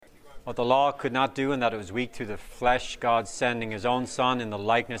what the law could not do, and that it was weak through the flesh, God sending his own Son in the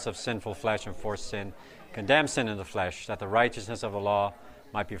likeness of sinful flesh and for sin, condemned sin in the flesh, that the righteousness of the law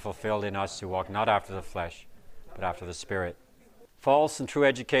might be fulfilled in us who walk not after the flesh, but after the Spirit. False and true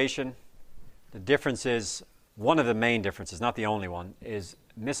education, the difference is, one of the main differences, not the only one, is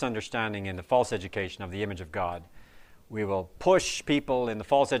misunderstanding in the false education of the image of God. We will push people in the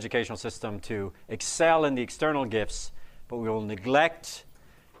false educational system to excel in the external gifts, but we will neglect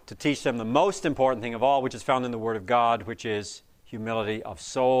to teach them the most important thing of all, which is found in the Word of God, which is humility of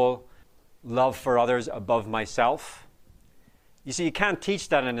soul, love for others above myself. You see, you can't teach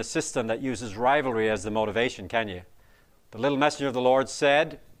that in a system that uses rivalry as the motivation, can you? The little messenger of the Lord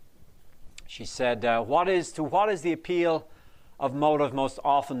said, what is the appeal of motive most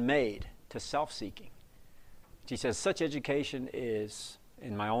often made? To self-seeking. She says, such education is,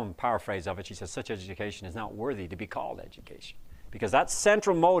 in my own paraphrase of it, she says, such education is not worthy to be called education. Because that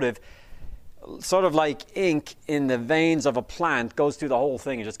central motive, sort of like ink in the veins of a plant, goes through the whole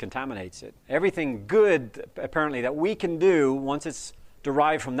thing and just contaminates it. Everything good, apparently, that we can do, once it's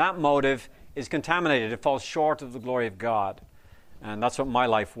derived from that motive, is contaminated. It falls short of the glory of God. And that's what my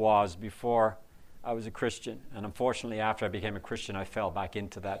life was before I was a Christian. And unfortunately, after I became a Christian, I fell back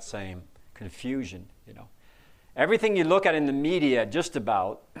into that same confusion, Everything you look at in the media, just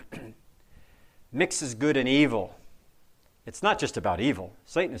about, mixes good and evil. It's not just about evil.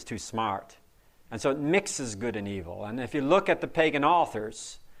 Satan is too smart. And so it mixes good and evil. And if you look at the pagan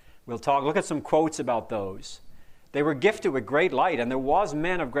authors, look at some quotes about those. They were gifted with great light, and there was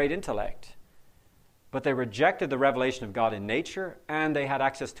men of great intellect. But they rejected the revelation of God in nature, and they had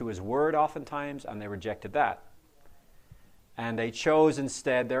access to his word oftentimes, and they rejected that. And they chose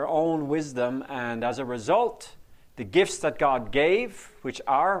instead their own wisdom, and as a result, the gifts that God gave, which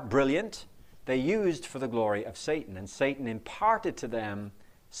are brilliant, they used for the glory of Satan. And Satan imparted to them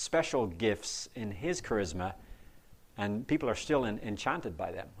special gifts in his charisma, and people are still enchanted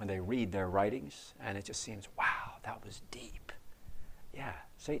by them when they read their writings, and it just seems, wow, that was deep. Yeah,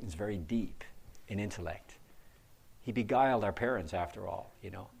 Satan's very deep in intellect. He beguiled our parents, after all,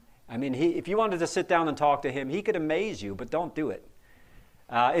 I mean, if you wanted to sit down and talk to him, he could amaze you, but don't do it.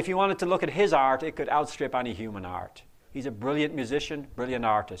 If you wanted to look at his art, it could outstrip any human art. He's a brilliant musician, brilliant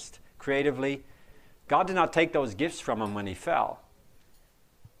artist. Creatively, God did not take those gifts from him when he fell,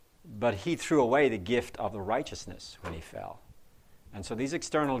 but he threw away the gift of the righteousness when he fell. And so these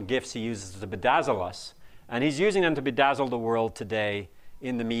external gifts he uses to bedazzle us, and he's using them to bedazzle the world today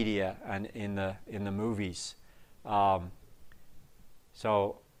in the media and in the movies. So,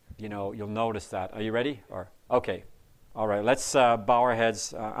 you'll notice that. Are you ready? Okay. All right, let's bow our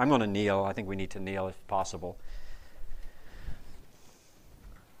heads. I'm going to kneel. I think we need to kneel if possible.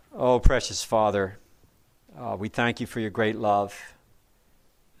 Oh, precious Father, we thank you for your great love.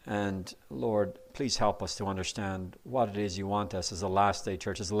 And Lord, please help us to understand what it is you want us as a last day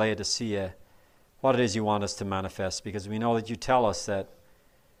church, as Laodicea, what it is you want us to manifest, because we know that you tell us that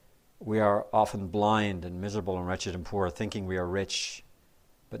we are often blind and miserable and wretched and poor, thinking we are rich,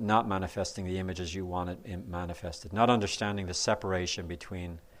 but not manifesting the image as you want it manifested, not understanding the separation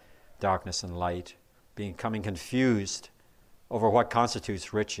between darkness and light, becoming confused over what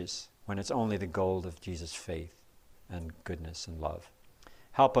constitutes riches when it's only the gold of Jesus' faith and goodness and love.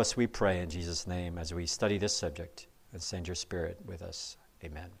 Help us, we pray, in Jesus' name, as we study this subject, and send your Spirit with us.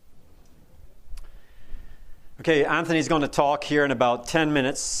 Amen. Okay, Anthony's going to talk here in about 10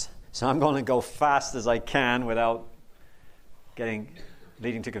 minutes, so I'm going to go fast as I can without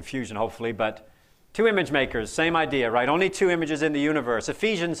leading to confusion, hopefully. But two image makers, same idea, right? Only two images in the universe.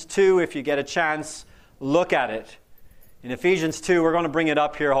 Ephesians 2, if you get a chance, look at it. In Ephesians 2, we're going to bring it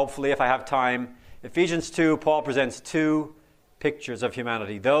up here, hopefully, if I have time. Ephesians 2, Paul presents two pictures of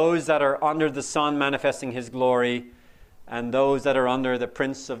humanity. Those that are under the sun manifesting his glory, and those that are under the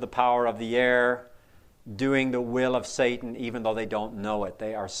prince of the power of the air, doing the will of Satan, even though they don't know it.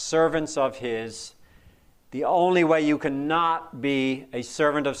 They are servants of his. The only way you cannot be a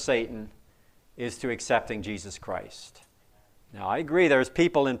servant of Satan is to accepting Jesus Christ. Now, I agree there's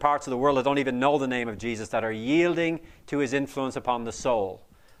people in parts of the world that don't even know the name of Jesus that are yielding to his influence upon the soul.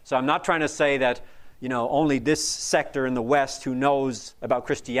 So I'm not trying to say that, only this sector in the West who knows about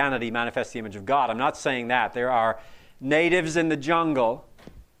Christianity manifests the image of God. I'm not saying that. There are natives in the jungle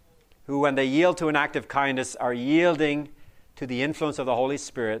who, when they yield to an act of kindness, are yielding to the influence of the Holy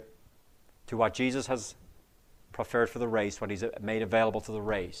Spirit, to what Jesus has preferred for the race, what he's made available to the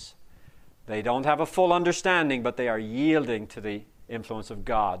race. They don't have a full understanding, but they are yielding to the influence of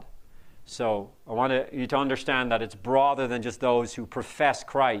God. So I want you to understand that it's broader than just those who profess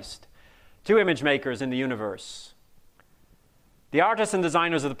Christ. Two image makers in the universe. The artists and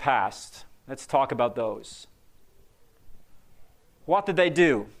designers of the past, let's talk about those. What did they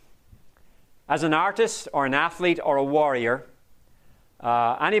do? As an artist or an athlete or a warrior,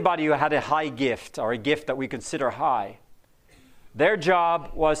 anybody who had a high gift or a gift that we consider high, their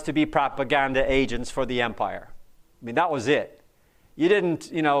job was to be propaganda agents for the empire. I mean, that was it. You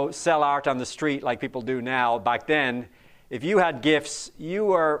didn't, sell art on the street like people do now. Back then, if you had gifts, you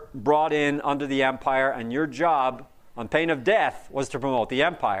were brought in under the empire, and your job, on pain of death, was to promote the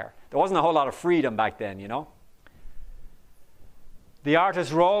empire. There wasn't a whole lot of freedom back then, The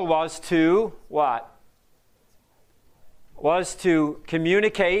artist's role was to, what? Was to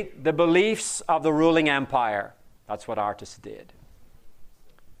communicate the beliefs of the ruling empire. That's what artists did.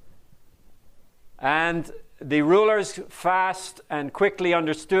 And the rulers fast and quickly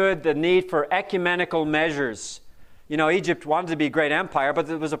understood the need for ecumenical measures. Egypt wanted to be a great empire, but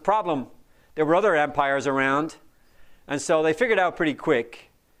there was a problem. There were other empires around. And so they figured out pretty quick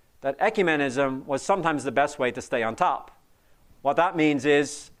that ecumenism was sometimes the best way to stay on top. What that means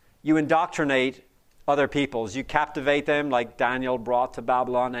is you indoctrinate other peoples. You captivate them like Daniel brought to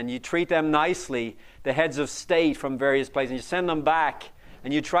Babylon, and you treat them nicely, the heads of state from various places, and you send them back.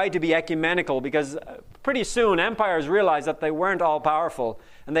 And you try to be ecumenical, because pretty soon empires realized that they weren't all powerful,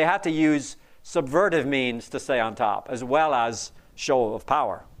 and they had to use subversive means to stay on top, as well as show of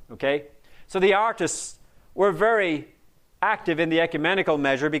power. Okay? So the artists were very active in the ecumenical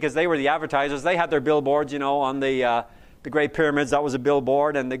measure because they were the advertisers. They had their billboards, on the Great Pyramids. That was a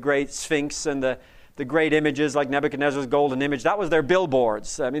billboard, and the Great Sphinx and the great images like Nebuchadnezzar's golden image. That was their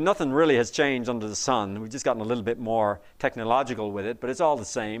billboards. I mean, nothing really has changed under the sun. We've just gotten a little bit more technological with it, but it's all the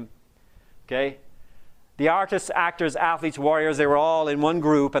same. Okay? The artists, actors, athletes, warriors, they were all in one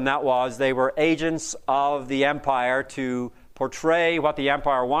group, and that was they were agents of the empire to portray what the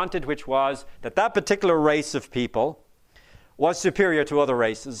empire wanted, which was that particular race of people was superior to other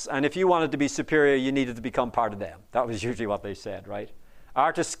races, and if you wanted to be superior, you needed to become part of them. That was usually what they said, right?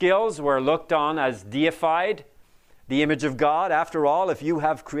 Artist skills were looked on as deified, the image of God. After all, if you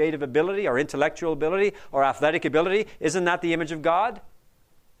have creative ability or intellectual ability or athletic ability, isn't that the image of God?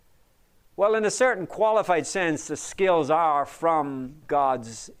 Well, in a certain qualified sense, the skills are from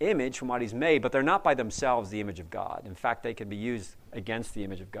God's image, from what He's made, but they're not by themselves the image of God. In fact, they can be used against the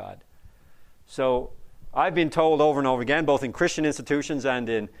image of God. So I've been told over and over again, both in Christian institutions and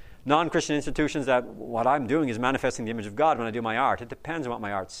in non-Christian institutions, that what I'm doing is manifesting the image of God when I do my art. It depends on what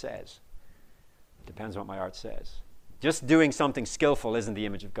my art says. It depends on what my art says. Just doing something skillful isn't the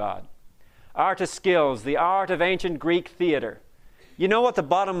image of God. Artist skills, the art of ancient Greek theater. You know what the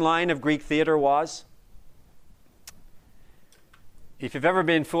bottom line of Greek theater was? If you've ever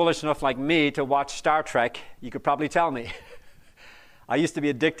been foolish enough like me to watch Star Trek, you could probably tell me. I used to be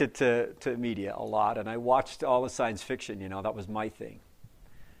addicted to media a lot, and I watched all the science fiction, that was my thing.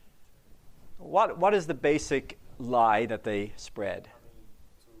 What is the basic lie that they spread?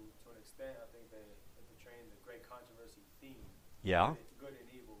 I mean, to an extent, I think they're portraying the great controversy theme. Yeah. It's good and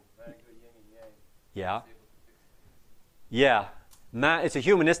evil, bad, good, yin and yang. Yeah. Yeah. It's a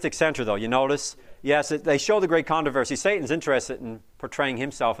humanistic center, though, you notice? Yeah. Yes, they show the great controversy. Satan's interested in portraying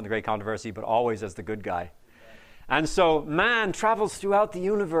himself in the great controversy, but always as the good guy. And so man travels throughout the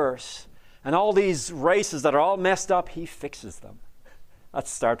universe, and all these races that are all messed up, he fixes them. That's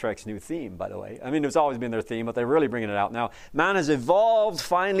Star Trek's new theme, by the way. I mean, it's always been their theme, but they're really bringing it out now. Man has evolved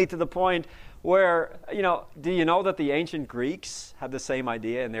finally to the point where, do you know that the ancient Greeks had the same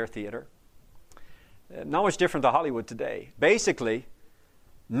idea in their theater? Not much different to Hollywood today. Basically,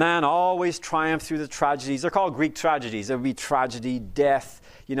 man always triumphed through the tragedies. They're called Greek tragedies. There would be tragedy, death.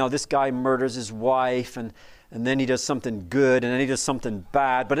 This guy murders his wife, and then he does something good, and then he does something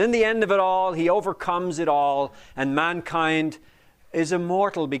bad. But in the end of it all, he overcomes it all, and mankind is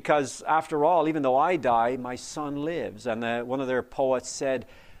immortal because, after all, even though I die, my son lives. And one of their poets said,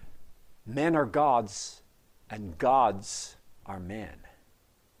 men are gods, and gods are men,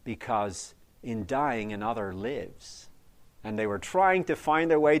 because in dying another lives. And they were trying to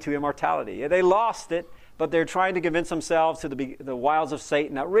find their way to immortality. They lost it, but they're trying to convince themselves to the wiles of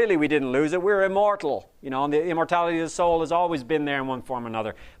Satan that really we didn't lose it, we're immortal. And the immortality of the soul has always been there in one form or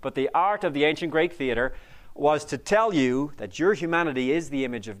another. But the art of the ancient Greek theater was to tell you that your humanity is the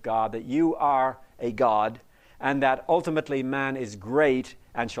image of God, that you are a God, and that ultimately man is great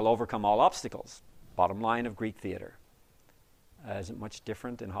and shall overcome all obstacles. Bottom line of Greek theater. Isn't much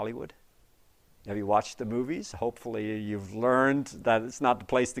different in Hollywood? Have you watched the movies? Hopefully you've learned that it's not the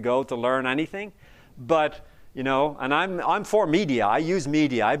place to go to learn anything. But, and I'm for media. I use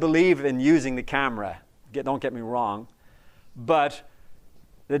media. I believe in using the camera. Don't get me wrong. But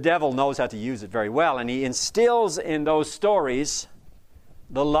the devil knows how to use it very well, and he instills in those stories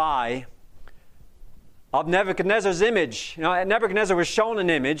the lie of Nebuchadnezzar's image. Nebuchadnezzar was shown an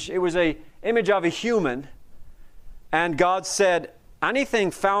image. It was an image of a human, and God said,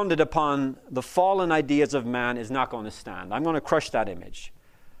 anything founded upon the fallen ideas of man is not going to stand. I'm going to crush that image.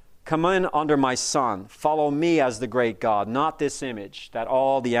 Come in under my son. Follow me as the great God, not this image that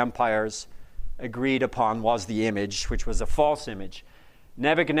all the empires agreed upon was the image, which was a false image.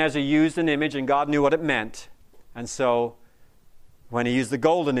 Nebuchadnezzar used an image, and God knew what it meant. And so when he used the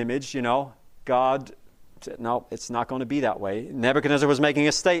golden image, God said, no, it's not going to be that way. Nebuchadnezzar was making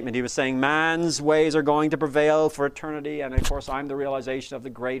a statement. He was saying, man's ways are going to prevail for eternity, and of course I'm the realization of the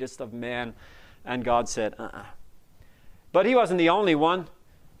greatest of men. And God said, But he wasn't the only one.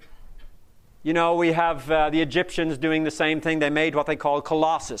 We have the Egyptians doing the same thing. They made what they call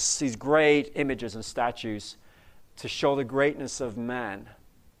colossus, these great images and statues to show the greatness of man.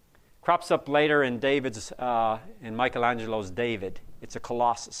 Crops up later in in Michelangelo's David. It's a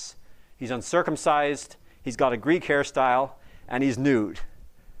colossus. He's uncircumcised, he's got a Greek hairstyle, and he's nude.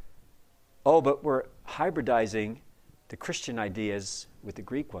 Oh, but we're hybridizing the Christian ideas with the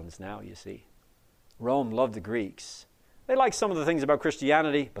Greek ones now, you see. Rome loved the Greeks. They like some of the things about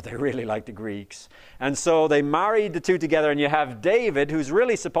Christianity, but they really like the Greeks. And so they married the two together, and you have David, who's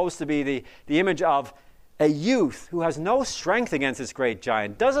really supposed to be the image of a youth who has no strength against this great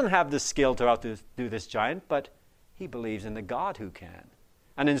giant, doesn't have the skill to outdo this giant, but he believes in the God who can.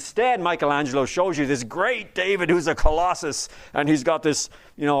 And instead, Michelangelo shows you this great David who's a colossus, and he's got this,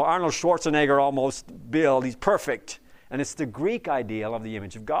 Arnold Schwarzenegger almost build. He's perfect. And it's the Greek ideal of the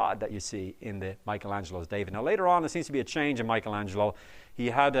image of God that you see in the Michelangelo's David. Now, later on, there seems to be a change in Michelangelo.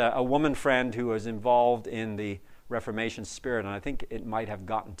 He had a woman friend who was involved in the Reformation spirit, and I think it might have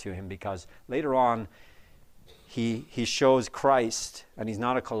gotten to him because later on, he shows Christ, and he's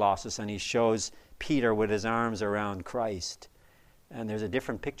not a colossus, and he shows Peter with his arms around Christ. And there's a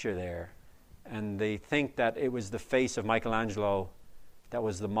different picture there. And they think that it was the face of Michelangelo that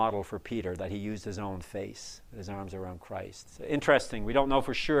was the model for Peter, that he used his own face, his arms around Christ. So interesting. We don't know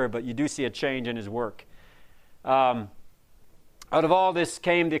for sure, but you do see a change in his work. Out of all this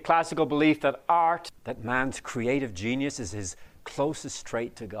came the classical belief that art, that man's creative genius is his closest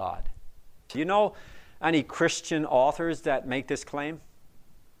trait to God. Do you know any Christian authors that make this claim?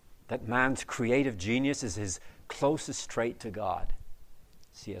 That man's creative genius is his closest trait to God.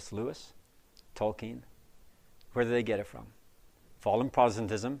 C.S. Lewis, Tolkien. Where did they get it from? Fallen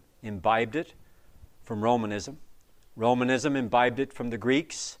Protestantism imbibed it from Romanism. Romanism imbibed it from the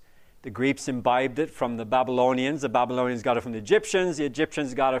Greeks. The Greeks imbibed it from the Babylonians. The Babylonians got it from the Egyptians. The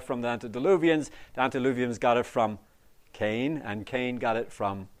Egyptians got it from the antediluvians. The antediluvians got it from Cain. And Cain got it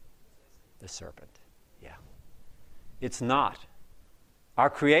from the serpent. Yeah. It's not.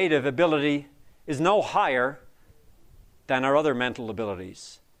 Our creative ability is no higher than our other mental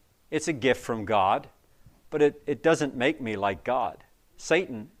abilities. It's a gift from God. But it doesn't make me like God.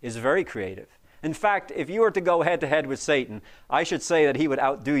 Satan is very creative. In fact, if you were to go head-to-head with Satan, I should say that he would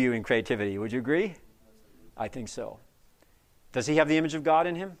outdo you in creativity. Would you agree? I think so. Does he have the image of God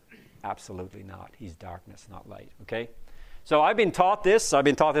in him? Absolutely not. He's darkness, not light. Okay? So I've been taught this. I've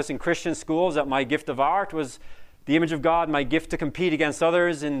been taught this in Christian schools, that my gift of art was the image of God. My gift to compete against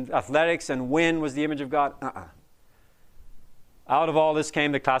others in athletics and win was the image of God. Out of all this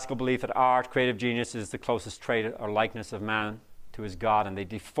came the classical belief that art, creative genius, is the closest trait or likeness of man to his God. And they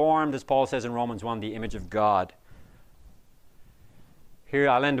deformed, as Paul says in Romans 1, the image of God. Here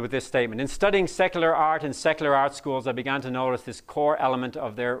I'll end with this statement. In studying secular art in secular art schools, I began to notice this core element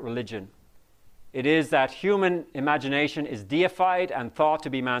of their religion. It is that human imagination is deified and thought to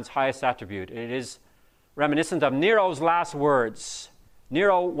be man's highest attribute. It is reminiscent of Nero's last words.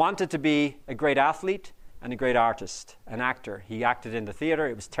 Nero wanted to be a great athlete and a great artist, an actor. He acted in the theater.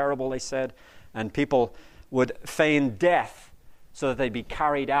 It was terrible, they said. And people would feign death so that they'd be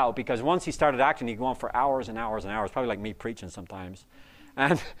carried out. Because once he started acting, he'd go on for hours and hours and hours, probably like me preaching sometimes.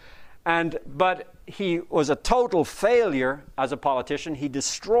 But he was a total failure as a politician. He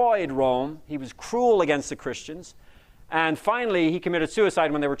destroyed Rome. He was cruel against the Christians. And finally, he committed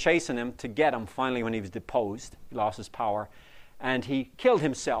suicide when they were chasing him to get him, finally, when he was deposed. He lost his power. And he killed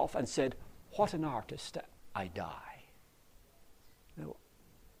himself and said, "What an artist, I die." Now,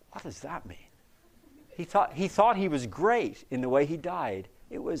 what does that mean? He thought he was great in the way he died.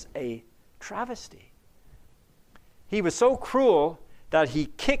 It was a travesty. He was so cruel that he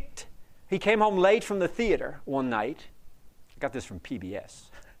came home late from the theater one night. I got this from PBS.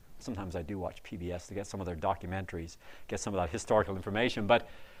 Sometimes I do watch PBS to get some of their documentaries, get some of that historical information. But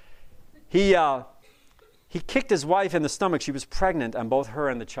he He kicked his wife in the stomach. She was pregnant, and both her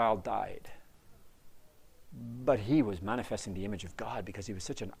and the child died. But he was manifesting the image of God because he was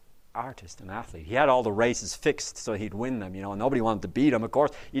such an artist, an athlete. He had all the races fixed so he'd win them. And nobody wanted to beat him. Of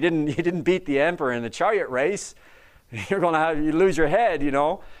course, he didn't beat the emperor in the chariot race. You lose your head.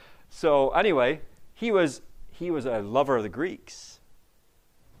 So anyway, he was a lover of the Greeks.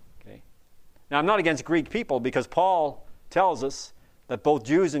 Okay. Now I'm not against Greek people because Paul tells us that both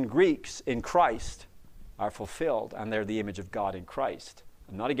Jews and Greeks in Christ are fulfilled, and they're the image of God in Christ.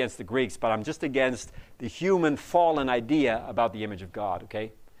 I'm not against the Greeks, but I'm just against the human fallen idea about the image of God,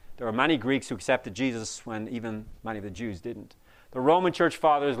 okay? There were many Greeks who accepted Jesus when even many of the Jews didn't. The Roman Church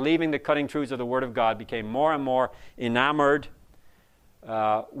Fathers, leaving the cutting truths of the Word of God, became more and more enamored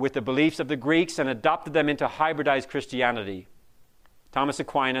with the beliefs of the Greeks and adopted them into hybridized Christianity. Thomas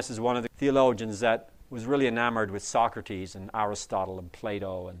Aquinas is one of the theologians that was really enamored with Socrates and Aristotle and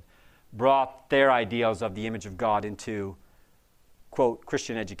Plato and brought their ideals of the image of God into, quote,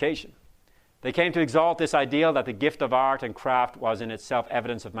 Christian education. They came to exalt this ideal that the gift of art and craft was in itself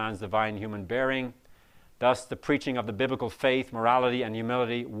evidence of man's divine human bearing. Thus, the preaching of the biblical faith, morality, and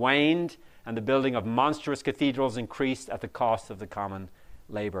humility waned, and the building of monstrous cathedrals increased at the cost of the common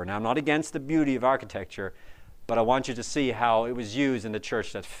labor. Now, I'm not against the beauty of architecture, but I want you to see how it was used in the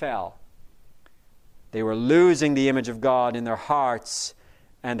church that fell. They were losing the image of God in their hearts,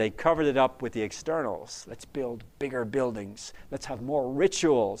 and they covered it up with the externals. Let's build bigger buildings. Let's have more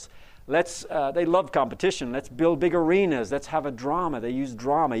rituals. They loved competition. Let's build big arenas. Let's have a drama. They used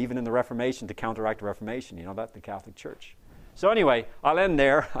drama even in the Reformation to counteract the Reformation. That's the Catholic Church. So anyway, I'll end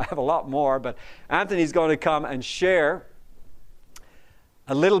there. I have a lot more, but Anthony's going to come and share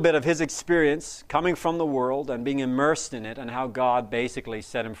a little bit of his experience coming from the world and being immersed in it, and how God basically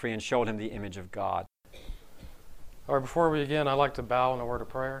set him free and showed him the image of God. All right, before we begin, I'd like to bow in a word of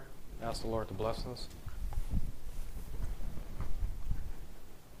prayer. Ask the Lord to bless us.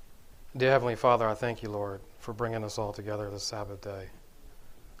 Dear Heavenly Father, I thank you, Lord, for bringing us all together this Sabbath day.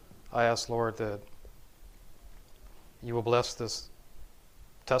 I ask, Lord, that you will bless this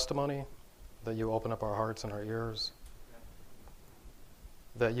testimony, that you open up our hearts and our ears,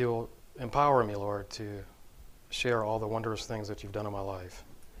 that you'll empower me, Lord, to share all the wondrous things that you've done in my life.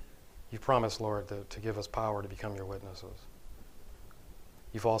 You've promised, Lord, to give us power to become your witnesses.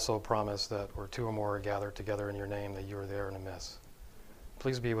 You've also promised that where two or more are gathered together in your name, that you are there in the midst.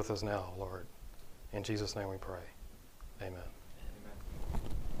 Please be with us now, Lord. In Jesus' name we pray. Amen.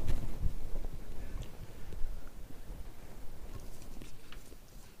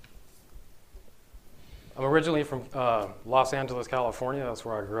 I'm originally from Los Angeles, California. That's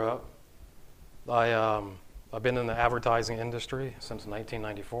where I grew up. I've been in the advertising industry since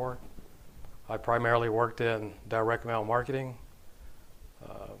 1994. I primarily worked in direct mail marketing,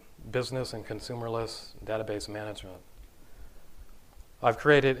 business and consumer lists, database management. I've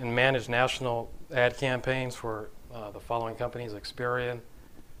created and managed national ad campaigns for the following companies: Experian,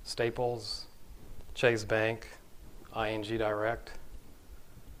 Staples, Chase Bank, ING Direct,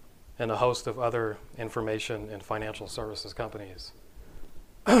 and a host of other information and financial services companies.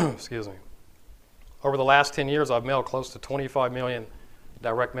 Excuse me. Over the last 10 years, I've mailed close to 25 million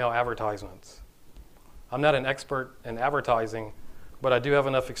direct mail advertisements. I'm not an expert in advertising, but I do have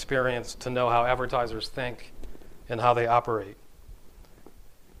enough experience to know how advertisers think and how they operate.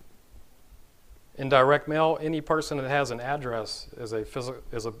 In direct mail, any person that has an address is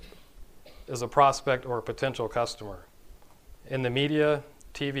a prospect or a potential customer. In the media,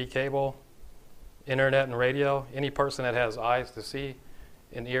 TV, cable, internet, and radio, any person that has eyes to see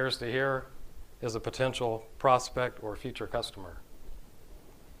and ears to hear is a potential prospect or future customer.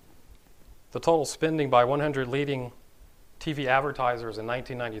 The total spending by 100 leading TV advertisers in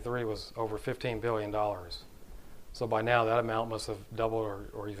 1993 was over $15 billion. So by now, that amount must have doubled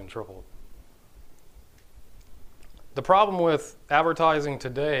or even tripled. The problem with advertising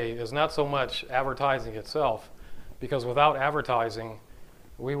today is not so much advertising itself, because without advertising,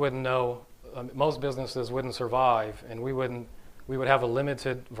 we wouldn't know, most businesses wouldn't survive, and we would have a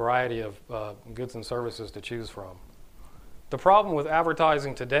limited variety of goods and services to choose from. The problem with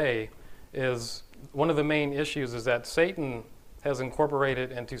advertising today is, one of the main issues is that Satan has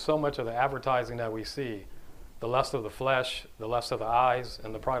incorporated into so much of the advertising that we see the lust of the flesh, the lust of the eyes,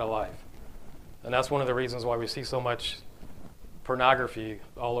 and the pride of life. And that's one of the reasons why we see so much pornography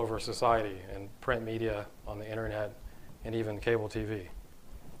all over society, in print media, on the internet, and even cable TV.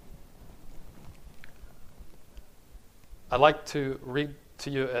 I'd like to read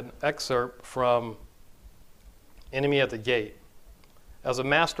to you an excerpt from Enemy at the Gate. As a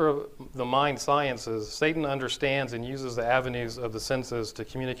master of the mind sciences, Satan understands and uses the avenues of the senses to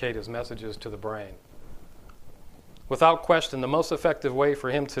communicate his messages to the brain. Without question, the most effective way for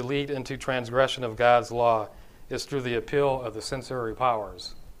him to lead into transgression of God's law is through the appeal of the sensory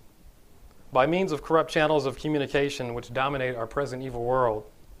powers. By means of corrupt channels of communication which dominate our present evil world,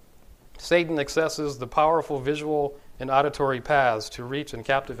 Satan accesses the powerful visual and auditory paths to reach and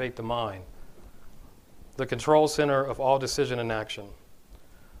captivate the mind, the control center of all decision and action.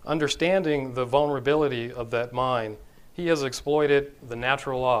 Understanding the vulnerability of that mind, he has exploited the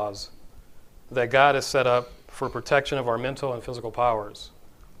natural laws that God has set up for protection of our mental and physical powers.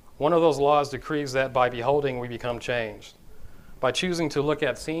 One of those laws decrees that by beholding we become changed. By choosing to look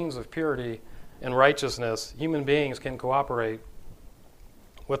at scenes of purity and righteousness, human beings can cooperate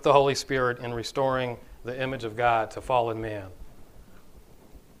with the Holy Spirit in restoring the image of God to fallen man.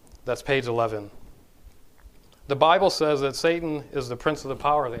 That's page 11. The Bible says that Satan is the prince of the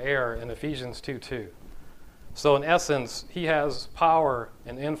power of the air in Ephesians 2:2. So in essence, he has power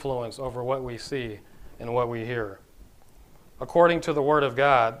and influence over what we see and what we hear. According to the Word of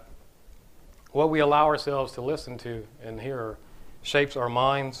God, what we allow ourselves to listen to and hear shapes our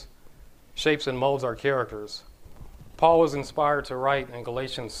minds, shapes and molds our characters. Paul was inspired to write in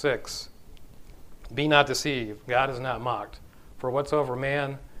Galatians 6, "Be not deceived, God is not mocked. For whatsoever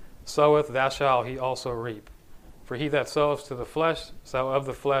man soweth, that shall he also reap. For he that sows to the flesh shall of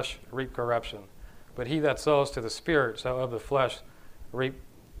the flesh reap corruption. But he that sows to the Spirit shall of the flesh reap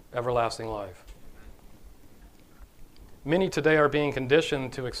everlasting life." Many today are being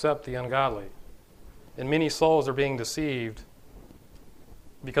conditioned to accept the ungodly, and many souls are being deceived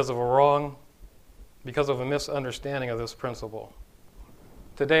because of a misunderstanding of this principle.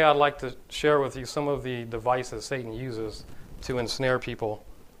 Today I'd like to share with you some of the devices Satan uses to ensnare people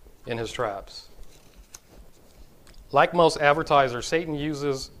in his traps. Like most advertisers, Satan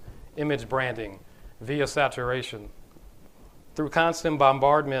uses image branding via saturation. Through constant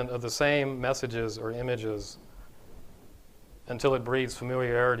bombardment of the same messages or images until it breeds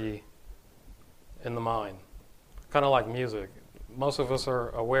familiarity in the mind. Kind of like music. Most of us are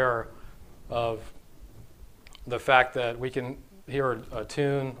aware of the fact that we can hear a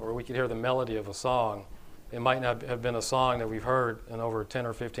tune or we can hear the melody of a song. It might not have been a song that we've heard in over 10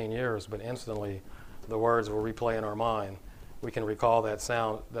 or 15 years, but instantly the words will replay in our mind. We can recall that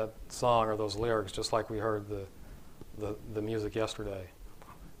sound, that song or those lyrics just like we heard the music yesterday.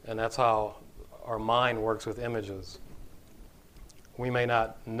 And that's how our mind works with images. We may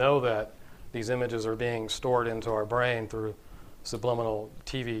not know that these images are being stored into our brain through subliminal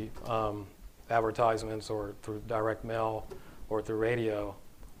TV advertisements or through direct mail or through radio,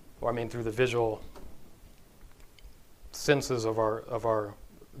 through the visual senses of our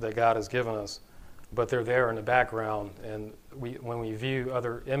that God has given us. But they're there in the background, and when we view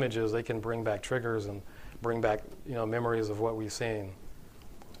other images, they can bring back triggers and bring back memories of what we've seen.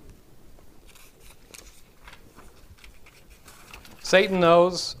 Satan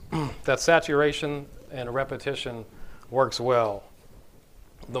knows that saturation and repetition works well.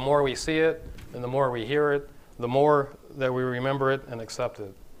 The more we see it and the more we hear it, the more that we remember it and accept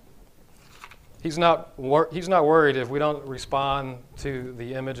it. He's not worried if we don't respond to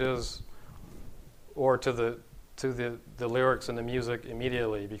the images or to the lyrics and the music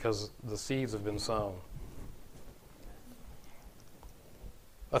immediately because the seeds have been sown.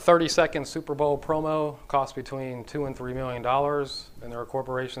 A 30-second Super Bowl promo costs between $2 and $3 million, and there are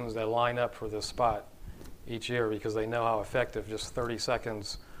corporations that line up for this spot each year because they know how effective just 30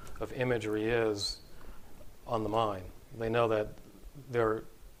 seconds of imagery is on the mind. They know that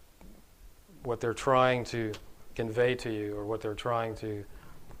what they're trying to convey to you or what they're trying to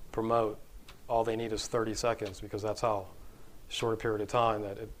promote, all they need is 30 seconds because that's how short a period of time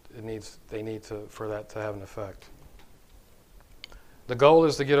that they need for that to have an effect. The goal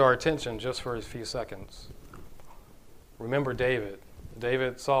is to get our attention just for a few seconds. Remember David.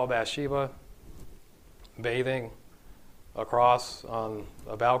 David saw Bathsheba bathing across on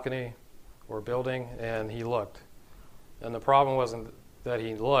a balcony or building, and he looked. And the problem wasn't that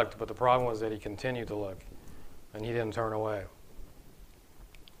he looked, but the problem was that he continued to look, and he didn't turn away.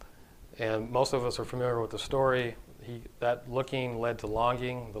 And most of us are familiar with the story. That looking led to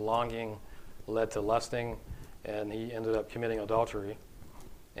longing. The longing led to lusting, and he ended up committing adultery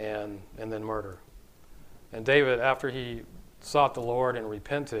and then murder. And David, after he sought the Lord and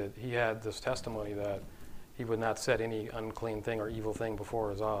repented, he had this testimony that he would not set any unclean thing or evil thing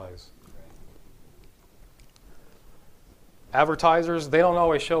before his eyes. Advertisers, they don't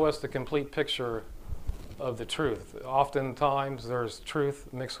always show us the complete picture of the truth. Oftentimes there's truth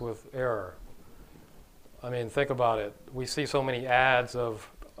mixed with error. Think about it. We see so many ads of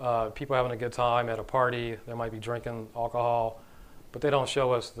people having a good time at a party. They might be drinking alcohol, but they don't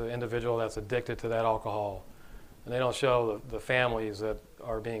show us the individual that's addicted to that alcohol. and they don't show the families that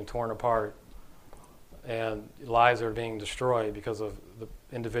are being torn apart and lives are being destroyed because of the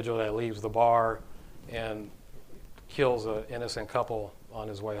individual that leaves the bar and kills an innocent couple on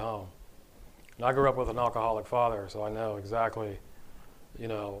his way home. And I grew up with an alcoholic father, so I know exactly,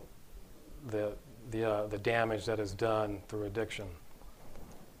 the damage that is done through addiction.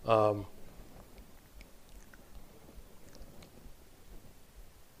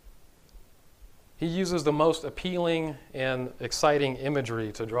 He uses the most appealing and exciting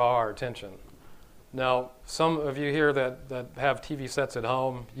imagery to draw our attention. Now, some of you here that have TV sets at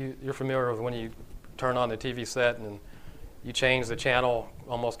home, you're familiar with when you turn on the TV set and you change the channel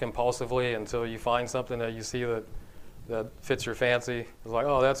almost compulsively until you find something that you see that fits your fancy. It's like,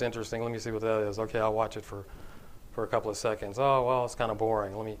 oh, that's interesting. Let me see what that is. Okay, I'll watch it for a couple of seconds. Oh, well, it's kind of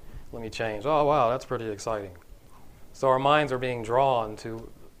boring. Let me change. Oh, wow, that's pretty exciting. So our minds are being drawn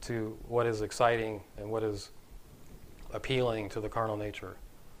to what is exciting and what is appealing to the carnal nature.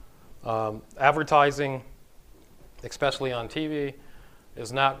 Advertising, especially on TV,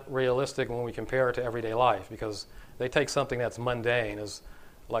 is not realistic when we compare it to everyday life, because they take something that's mundane, as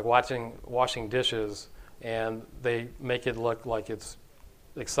like washing dishes, and they make it look like it's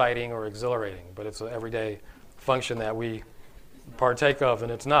exciting or exhilarating, but it's an everyday function that we partake of,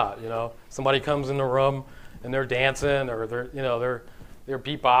 and it's not. Somebody comes in the room and they're dancing, or they're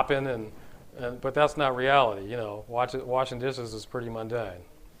beep-bopping, but that's not reality. Washing dishes is pretty mundane.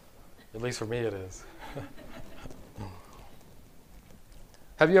 At least for me it is.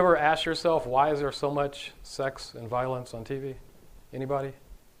 Have you ever asked yourself, why is there so much sex and violence on TV? Anybody?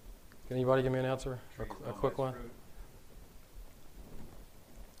 Can anybody give me an answer? A quick one?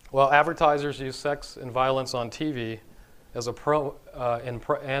 Well, advertisers use sex and violence on TV as in promos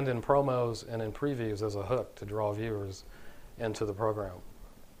and in previews as a hook to draw viewers into the program.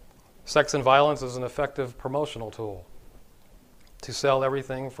 Sex and violence is an effective promotional tool to sell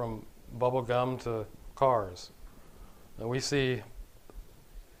everything from bubble gum to cars. And we see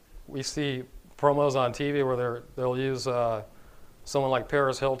promos on TV where they'll use someone like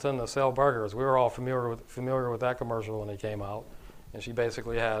Paris Hilton to sell burgers. We were all familiar with that commercial when it came out, and she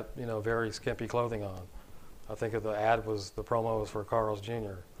basically had very skimpy clothing on. I think the promo was for Carl's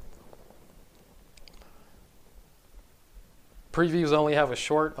Jr. Previews only have a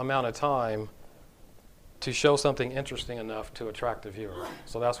short amount of time to show something interesting enough to attract the viewer.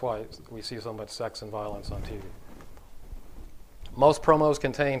 So that's why we see so much sex and violence on TV. Most promos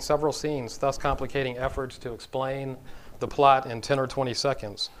contain several scenes, thus complicating efforts to explain the plot in 10 or 20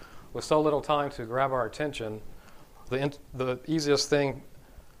 seconds. With so little time to grab our attention, the easiest thing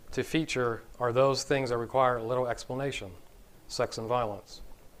to feature are those things that require a little explanation: sex and violence.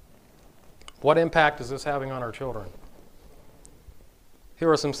 What impact is this having on our children?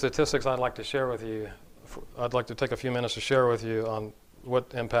 Here are some statistics I'd like to share with you. I'd like to take a few minutes to share with you on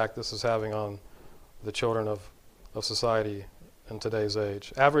what impact this is having on the children of society in today's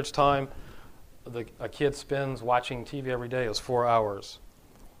age. Average time a kid spends watching TV every day is 4 hours.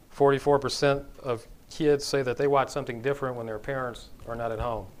 44% of kids say that they watch something different when their parents are not at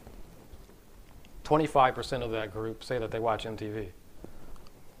home. 25% of that group say that they watch MTV.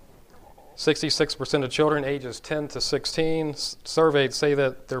 66% of children ages 10 to 16 surveyed say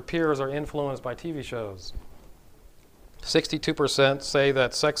that their peers are influenced by TV shows. 62% say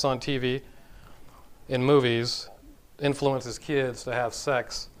that sex on TV in movies influences kids to have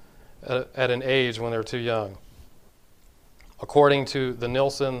sex at an age when they're too young. According to the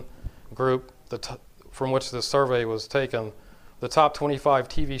Nielsen group from which this survey was taken, the top 25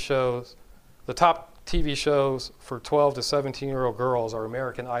 TV shows for 12 to 17-year-old girls are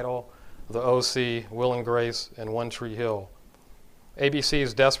American Idol, The OC, Will and Grace, and One Tree Hill.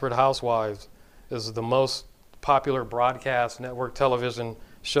 ABC's Desperate Housewives is the most popular broadcast network television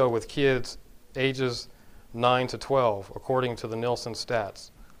show with kids ages 9 to 12, according to the Nielsen stats.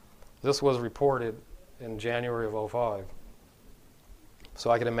 This was reported in January of 2005.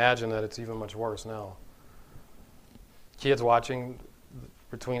 So I can imagine that it's even much worse now. Kids watching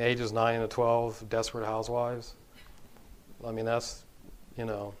between ages 9 and 12, Desperate Housewives. I mean, that's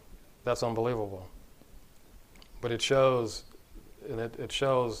unbelievable. But it shows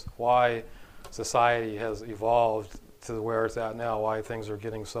why society has evolved to where it's at now, why things are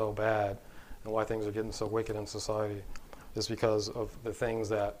getting so bad and why things are getting so wicked in society, is because of the things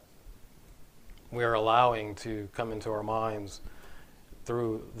that we are allowing to come into our minds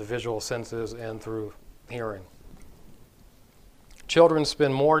through the visual senses and through hearing. Children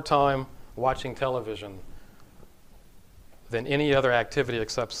spend more time watching television than any other activity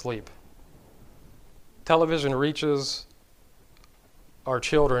except sleep. Television reaches our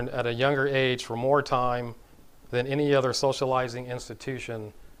children at a younger age for more time than any other socializing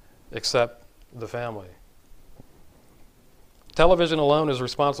institution except the family. Television alone is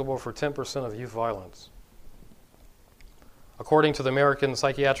responsible for 10% of youth violence. According to the American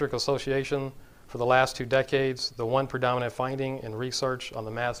Psychiatric Association, for the last 2 decades, the one predominant finding in research on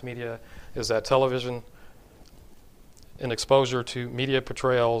the mass media is that television and exposure to media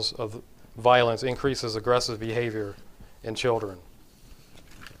portrayals of violence increases aggressive behavior in children.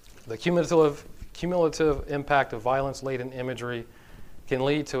 The cumulative impact of violence-laden imagery can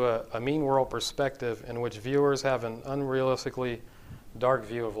lead to a mean world perspective in which viewers have an unrealistically dark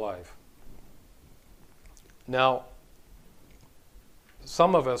view of life. Now,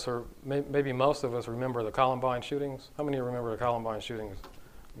 some of us, or maybe most of us, remember the Columbine shootings. How many remember the Columbine shootings?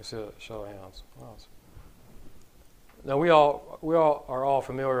 Let me see a show of hands. Wow. Now, we all are all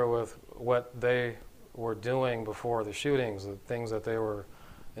familiar with what they were doing before the shootings, the things that they were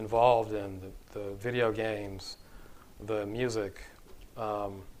involved in, the video games, the music,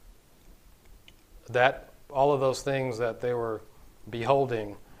 that all of those things that they were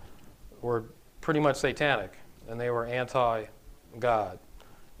beholding were pretty much satanic, and they were anti-God.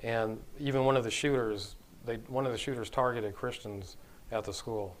 And even one of the shooters targeted Christians at the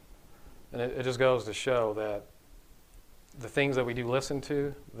school. And it just goes to show that the things that we do listen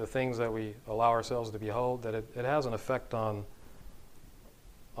to, the things that we allow ourselves to behold, that it has an effect on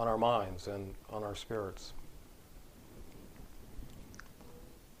our minds and on our spirits.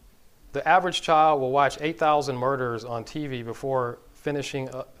 The average child will watch 8,000 murders on TV before finishing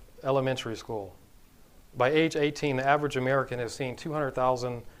elementary school. By age 18, the average American has seen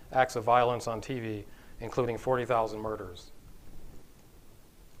 200,000 acts of violence on TV, including 40,000 murders.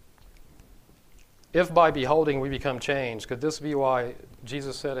 If by beholding we become changed, could this be why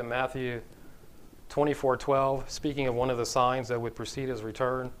Jesus said in Matthew 24:12, speaking of one of the signs that would precede his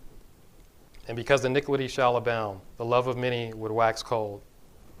return, "And because iniquity shall abound, the love of many would wax cold."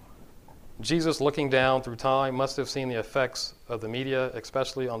 Jesus, looking down through time, must have seen the effects of the media,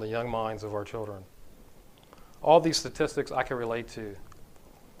 especially on the young minds of our children. All these statistics I can relate to.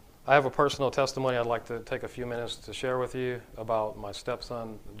 I have a personal testimony I'd like to take a few minutes to share with you about my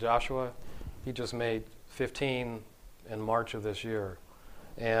stepson, Joshua. He just made 15 in March of this year.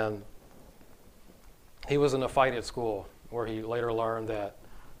 And he was in a fight at school where he later learned that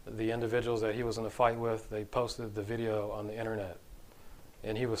the individuals that he was in a fight with, they posted the video on the internet.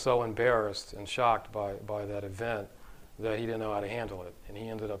 And he was so embarrassed and shocked by that event that he didn't know how to handle it. And he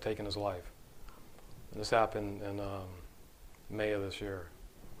ended up taking his life. And this happened in May of this year.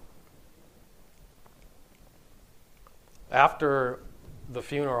 After the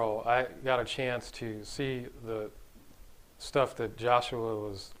funeral, I got a chance to see the stuff that Joshua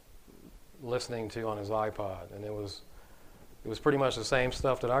was listening to on his iPod, and it was pretty much the same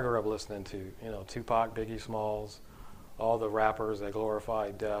stuff that I grew up listening to. You know, Tupac, Biggie Smalls, all the rappers that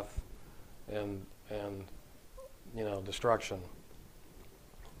glorified death and destruction.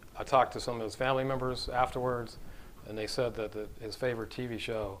 I talked to some of his family members afterwards, and they said that his favorite TV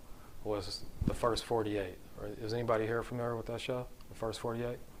show was The First 48. Is anybody here familiar with that show, The First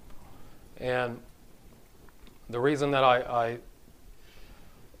 48? And the reason that I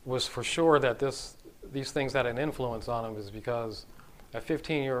was for sure that these things had an influence on him is because at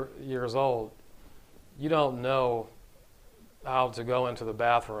 15 years old, you don't know how to go into the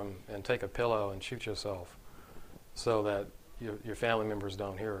bathroom and take a pillow and shoot yourself so that your family members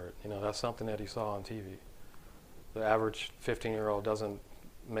don't hear it. You know, that's something that he saw on TV. The average 15-year-old doesn't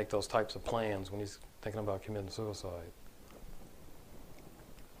make those types of plans when he's thinking about committing suicide.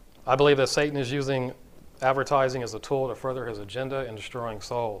 I believe that Satan is using advertising as a tool to further his agenda in destroying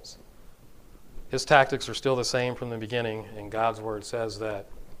souls. His tactics are still the same from the beginning, and God's word says that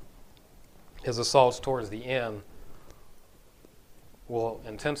his assaults towards the end will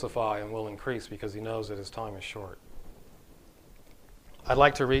intensify and will increase because he knows that his time is short. I'd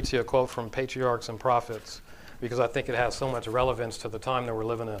like to read to you a quote from Patriarchs and Prophets because I think it has so much relevance to the time that we're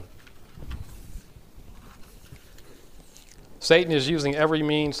living in. Satan is using every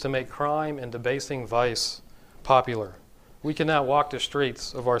means to make crime and debasing vice popular. We cannot walk the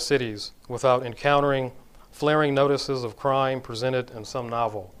streets of our cities without encountering flaring notices of crime presented in some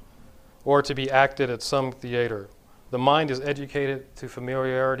novel or to be acted at some theater. The mind is educated to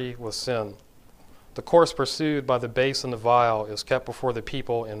familiarity with sin. The course pursued by the base and the vile is kept before the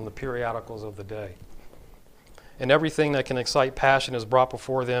people in the periodicals of the day. And everything that can excite passion is brought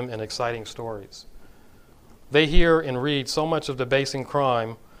before them in exciting stories. They hear and read so much of debasing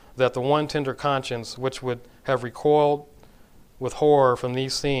crime that the one tender conscience which would have recoiled with horror from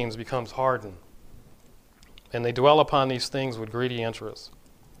these scenes becomes hardened. And they dwell upon these things with greedy interest.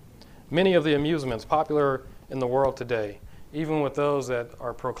 Many of the amusements popular in the world today, even with those that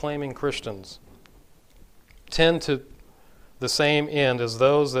are proclaiming Christians, tend to the same end as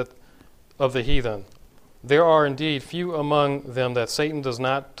those that of the heathen. There are indeed few among them that Satan does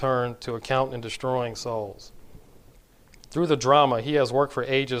not turn to account in destroying souls. Through the drama, he has worked for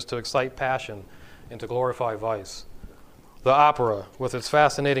ages to excite passion and to glorify vice. The opera, with its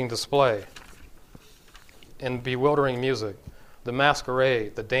fascinating display and bewildering music, the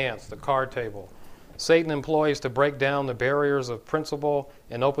masquerade, the dance, the card table, Satan employs to break down the barriers of principle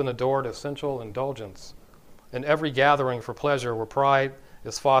and open the door to sensual indulgence. In every gathering for pleasure where pride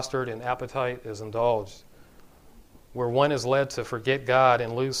is fostered and appetite is indulged, where one is led to forget God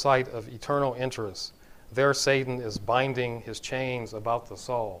and lose sight of eternal interests, there Satan is binding his chains about the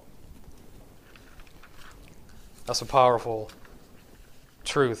soul. That's a powerful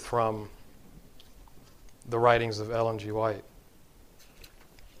truth from the writings of Ellen G. White.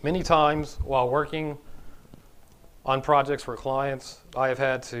 Many times while working on projects for clients, I have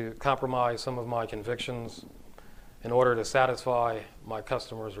had to compromise some of my convictions in order to satisfy my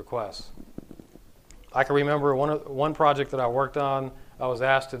customers' requests. I can remember one project that I worked on, I was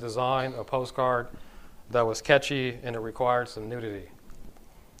asked to design a postcard that was catchy and it required some nudity.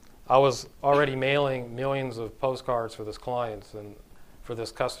 I was already mailing millions of postcards for this client and for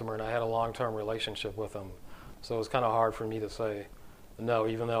this customer, and I had a long-term relationship with them. So it was kind of hard for me to say no,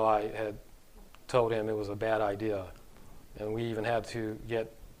 even though I had told him it was a bad idea. And we even had to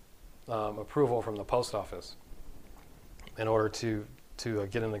get approval from the post office in order to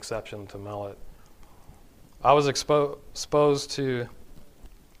get an exception to mail it. I was exposed to,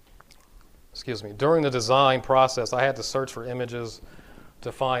 during the design process, I had to search for images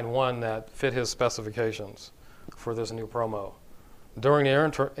to find one that fit his specifications for this new promo. During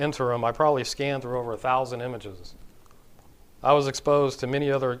the interim, I probably scanned through over 1,000 images. I was exposed to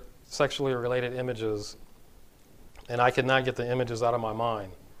many other sexually related images, and I could not get the images out of my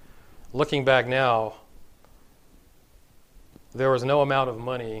mind. Looking back now, there was no amount of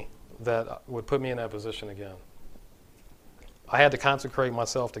money that would put me in that position again. I had to consecrate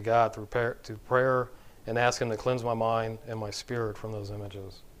myself to God through prayer and ask Him to cleanse my mind and my spirit from those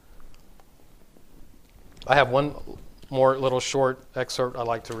images. I have one more little short excerpt I'd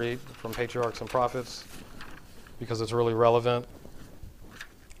like to read from Patriarchs and Prophets because it's really relevant.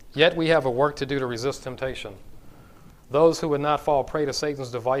 Yet we have a work to do to resist temptation. Those who would not fall prey to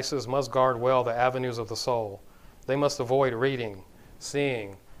Satan's devices must guard well the avenues of the soul. They must avoid reading,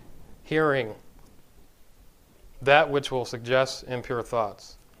 seeing, hearing that which will suggest impure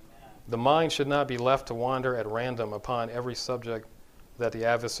thoughts. The mind should not be left to wander at random upon every subject that the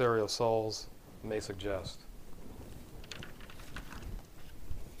adversary of souls may suggest.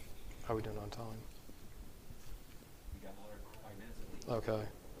 How are we doing on time? We got another 5 minutes at least. Okay.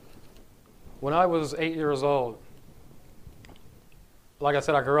 When I was 8 years old, like I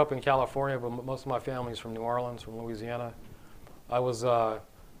said, I grew up in California, but most of my family's from New Orleans, from Louisiana.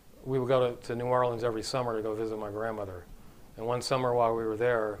 We would go to New Orleans every summer to go visit my grandmother. And one summer while we were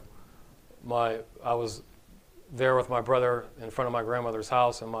there, I was there with my brother in front of my grandmother's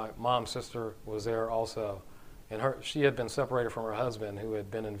house, and my mom's sister was there also. And she had been separated from her husband, who had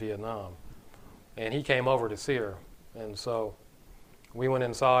been in Vietnam. And he came over to see her. And so we went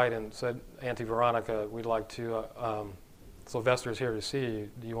inside and said, Auntie Veronica, we'd like to, Sylvester's here to see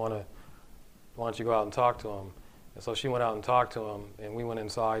you. Why don't you go out and talk to him? And so she went out and talked to him, and we went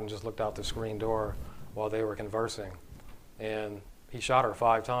inside and just looked out the screen door while they were conversing. And he shot her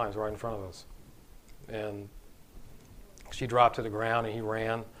 5 times right in front of us. And she dropped to the ground, and he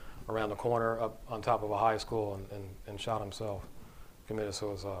ran around the corner up on top of a high school and shot himself, committed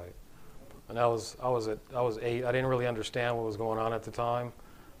suicide. And I was 8. I didn't really understand what was going on at the time,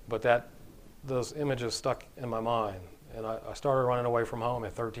 but those images stuck in my mind. And I started running away from home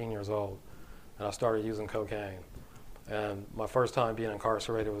at 13 years old, and I started using cocaine. And my first time being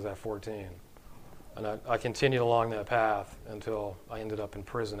incarcerated was at 14. And I continued along that path until I ended up in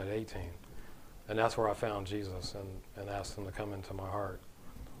prison at 18. And that's where I found Jesus and asked Him to come into my heart.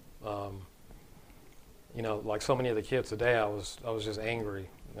 Like so many of the kids today, I was just angry,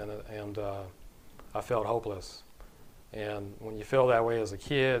 and I felt hopeless. And when you feel that way as a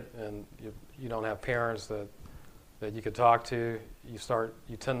kid, and you don't have parents that you could talk to, you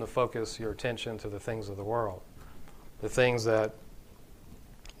tend to focus your attention to the things of the world, the things that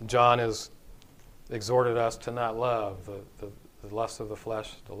John has exhorted us to not love, the lust of the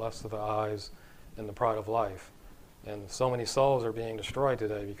flesh, the lust of the eyes, and the pride of life. And so many souls are being destroyed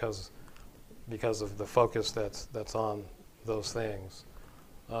today because of the focus that's on those things.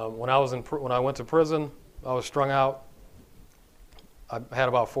 When I went to prison, I was strung out. I had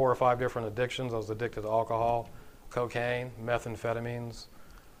about 4 or 5 different addictions. I was addicted to alcohol, cocaine, methamphetamines.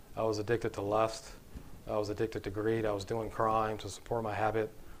 I was addicted to lust. I was addicted to greed. I was doing crime to support my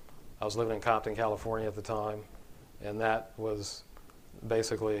habit. I was living in Compton, California at the time, and that was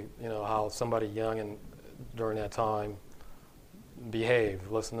basically, how somebody young and during that time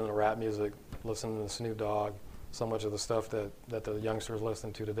behaved, listening to rap music, listening to Snoop Dogg, so much of the stuff that the youngsters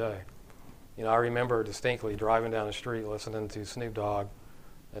listen to today. I remember distinctly driving down the street listening to Snoop Dogg,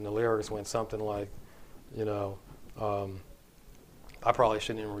 and the lyrics went something like, I probably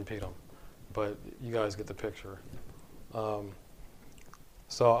shouldn't even repeat them, but you guys get the picture.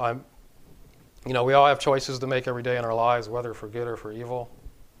 So we all have choices to make every day in our lives, whether for good or for evil.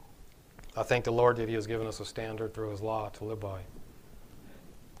 I thank the Lord that He has given us a standard through His law to live by.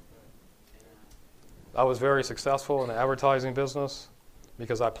 I was very successful in the advertising business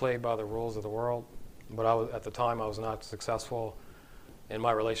because I played by the rules of the world, but at the time I was not successful in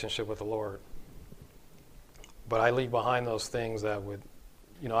my relationship with the Lord. But I leave behind those things that would,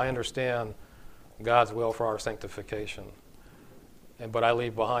 I understand God's will for our sanctification, but I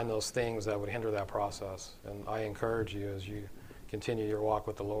leave behind those things that would hinder that process. And I encourage you as you continue your walk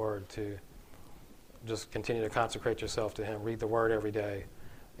with the Lord to just continue to consecrate yourself to Him, read the Word every day,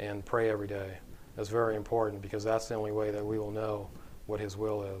 and pray every day. That's very important because that's the only way that we will know what His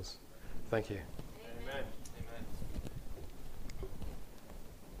will is. Thank you. Amen. Amen.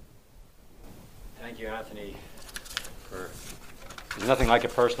 Thank you, Anthony. There's nothing like a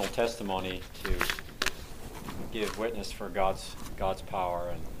personal testimony to give witness for God's power.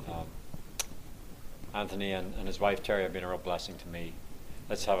 And Anthony and his wife Terry have been a real blessing to me.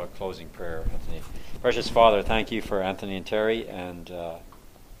 Let's have a closing prayer, Anthony. Precious Father, thank you for Anthony and Terry and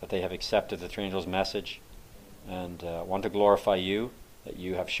that they have accepted the Three Angels' message and want to glorify you, that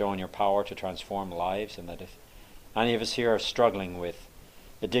you have shown your power to transform lives, and that if any of us here are struggling with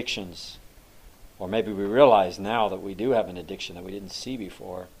addictions, or maybe we realize now that we do have an addiction that we didn't see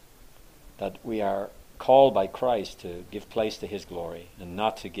before, that we are called by Christ to give place to His glory and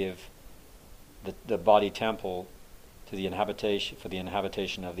not to give the body temple to the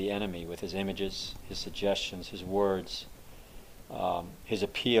inhabitation of the enemy with his images, his suggestions, his words, his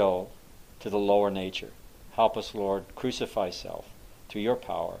appeal to the lower nature. Help us, Lord, crucify self through your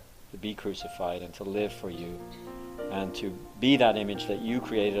power, to be crucified and to live for you, and to be that image that you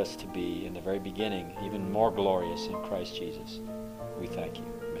created us to be in the very beginning, even more glorious in Christ Jesus. We thank you.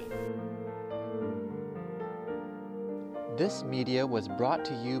 Amen. This media was brought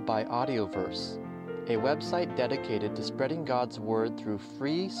to you by Audioverse, a website dedicated to spreading God's Word through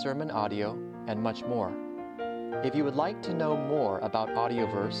free sermon audio and much more. If you would like to know more about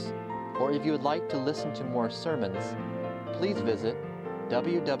Audioverse, or if you would like to listen to more sermons, please visit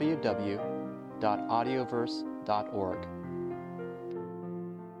www.audioverse.org.